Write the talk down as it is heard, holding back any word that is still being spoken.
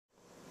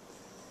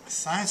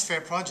science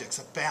fair project's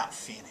about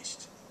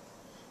finished.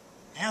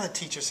 Now the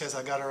teacher says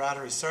I got to write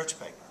a research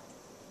paper.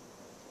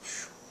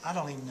 Whew, I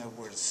don't even know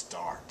where to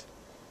start.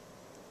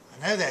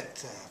 I know that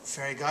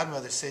fairy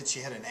godmother said she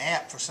had an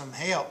app for some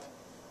help.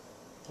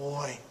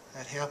 Boy,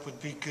 that help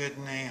would be good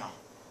now.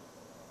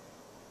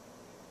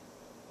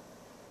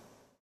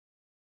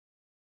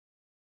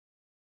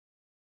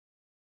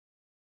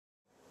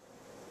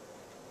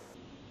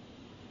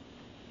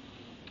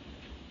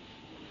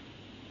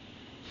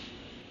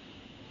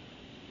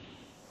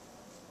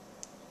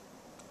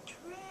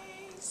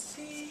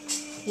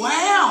 Tracy.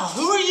 Wow,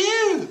 who are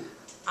you?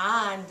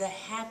 I'm the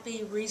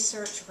happy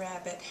research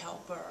rabbit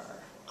helper.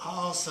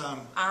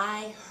 Awesome.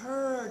 I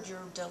heard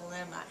your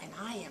dilemma and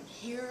I am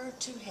here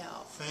to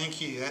help.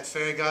 Thank you. That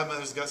fairy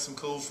godmother's got some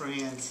cool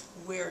friends.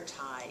 We're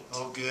tight.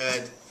 Oh,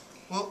 good.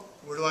 Well,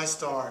 where do I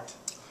start?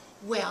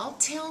 Well,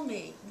 tell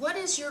me, what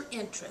is your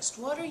interest?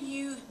 What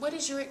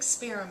is your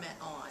experiment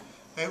on?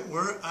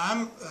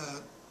 I'm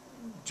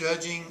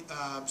judging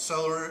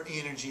solar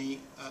energy,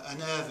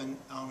 an oven,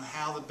 on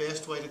how the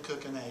best way to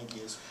cook an egg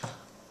is.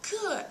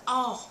 Good.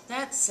 Oh,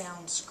 that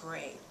sounds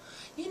great.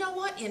 You know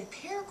what? In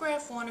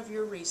paragraph 1 of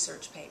your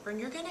research paper, and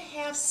you're going to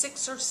have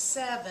 6 or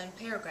 7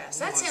 paragraphs.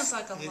 That sounds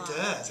like a lot. It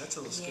does. That's a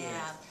little scary.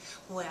 Yeah.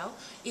 Well,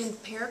 in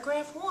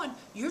paragraph 1,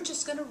 you're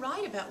just going to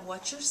write about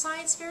what your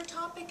science fair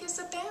topic is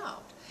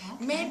about.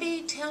 Okay.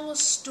 Maybe tell a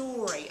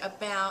story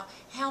about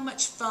how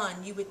much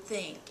fun you would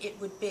think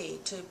it would be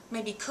to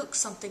maybe cook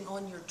something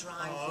on your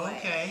driveway. Oh,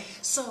 okay.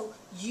 So,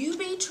 you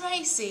be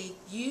Tracy.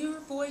 Your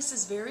voice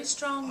is very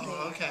strong there.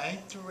 Oh, okay.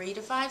 3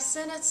 to 5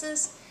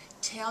 sentences.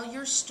 Tell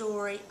your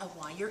story of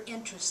why you're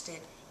interested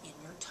in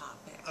your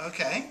topic.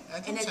 Okay.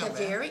 That And at the sound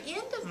bad. very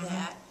end of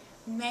that,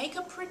 make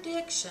a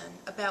prediction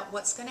about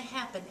what's going to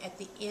happen at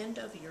the end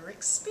of your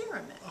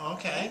experiment.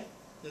 Okay.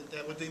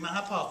 That would be my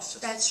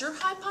hypothesis. That's your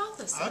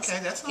hypothesis.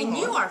 Okay, that's not And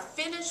you hard. are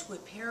finished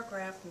with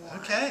paragraph 1.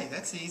 Okay,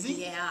 that's easy.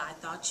 Yeah, I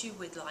thought you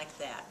would like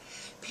that.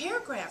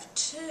 Paragraph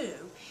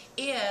 2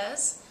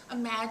 is,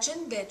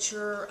 imagine that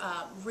your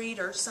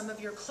reader, some of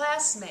your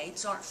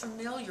classmates aren't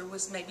familiar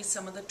with maybe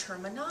some of the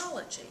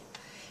terminology.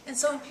 And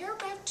so in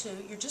paragraph 2,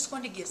 you're just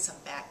going to give some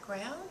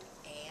background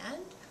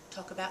and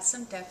talk about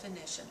some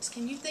definitions.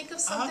 Can you think of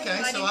something?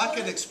 Okay, so I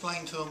could put?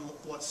 explain to them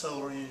what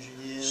solar energy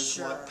is,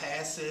 Sure. what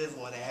passive,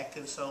 what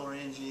active solar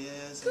energy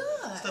is,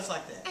 Good. stuff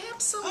like that.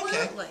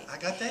 Absolutely. Okay, I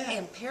got that.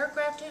 And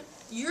paragraph 2,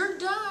 you're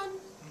done.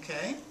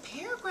 Okay.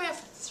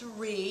 Paragraph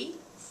 3,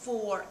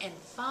 4, and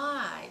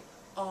 5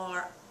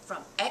 are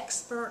from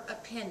expert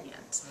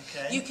opinions.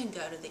 Okay. You can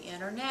go to the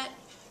internet.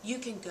 You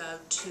can go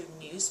to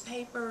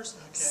newspapers,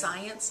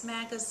 science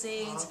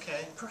magazines,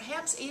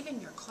 perhaps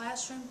even your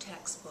classroom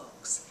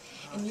textbooks.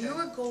 And you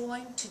are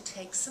going to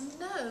take some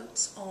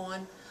notes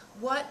on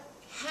what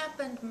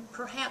happened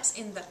perhaps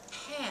in the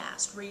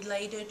past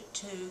related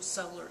to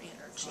solar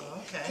energy.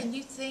 Okay. Can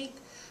you think,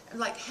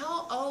 like,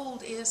 how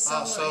old is solar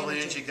energy? Solar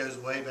energy goes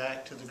way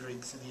back to the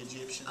Greeks and the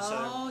Egyptians.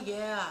 Oh,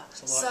 yeah.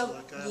 It's a lot to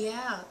look up.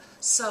 Yeah.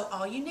 So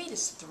all you need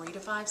is 3 to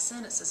 5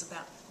 sentences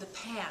about the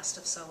past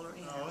of solar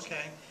energy. Oh,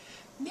 okay.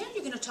 Now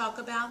you're going to talk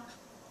about,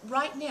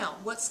 right now,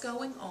 what's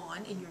going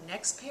on in your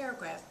next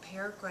paragraph,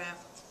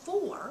 paragraph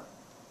 4,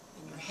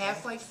 and you're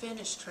halfway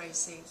finished,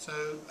 Tracy. So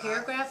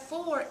paragraph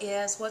 4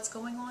 is what's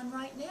going on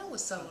right now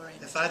with solar energy.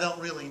 If I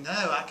don't really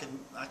know, I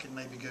can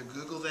maybe go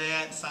Google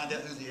that, find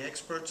out who the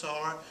experts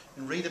are,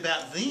 and read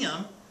about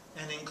them,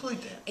 and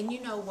include that. And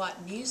you know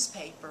what?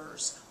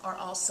 Newspapers are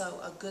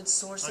also a good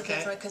source of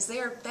information, because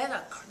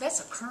that's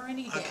a current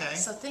event. Okay.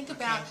 So think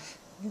about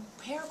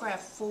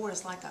paragraph 4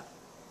 is like a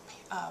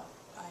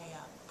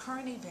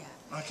current event.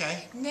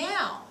 Okay.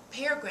 Now,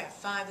 paragraph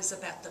 5 is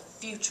about the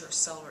future of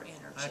solar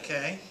energy.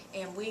 Okay.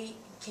 And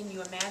can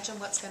you imagine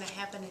what's going to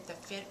happen at the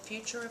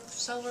future of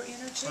solar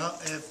energy? Well,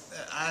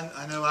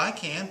 I know I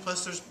can.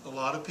 Plus, there's a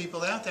lot of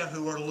people out there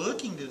who are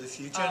looking to the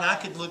future, and I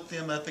could look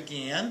them up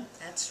again.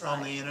 That's right.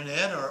 On the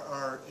internet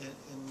or in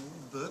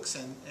books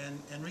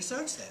and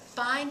research that.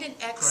 Find an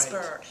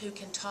expert who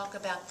can talk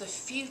about the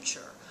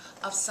future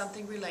of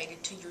something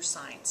related to your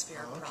science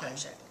fair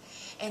project.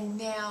 And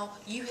now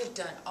you have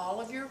done all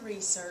of your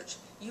research.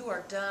 You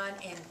are done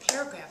in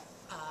paragraph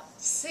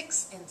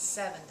 6 and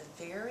 7,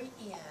 the very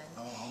end.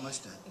 Oh,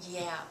 almost done.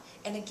 Yeah.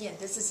 And again,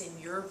 this is in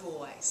your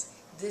voice.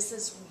 This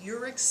is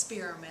your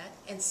experiment.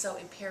 And so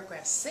in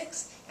paragraph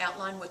 6,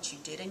 outline what you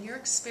did in your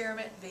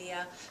experiment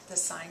via the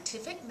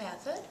scientific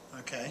method.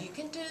 Okay. You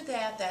can do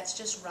that. That's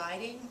just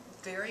writing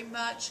very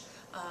much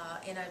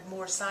in a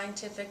more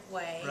scientific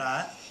way.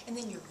 Right. And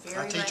then your very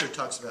Our teacher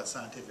talks about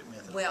scientific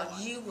method. Well,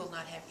 you will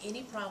not have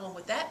any problem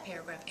with that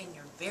paragraph. And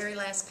your very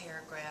last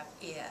paragraph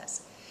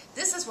is,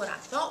 this is what I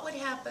thought would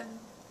happen,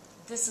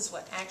 this is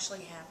what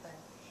actually happened,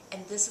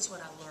 and this is what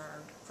I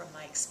learned from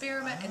my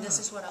experiment, and this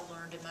is what I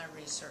learned in my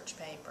research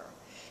paper.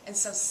 And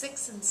so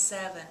 6 and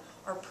 7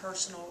 are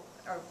personal,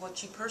 or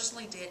what you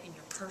personally did in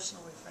your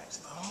personal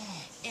reflections.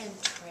 Oh. And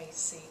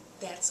Tracy,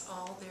 that's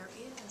all there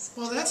is.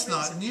 Well, that's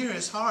not near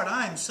as hard.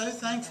 I am so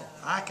thankful.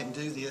 I can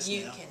do this now.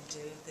 You can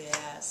do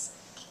this.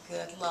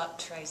 Good luck,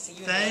 Tracy.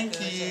 Thank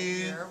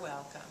you. You're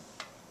welcome.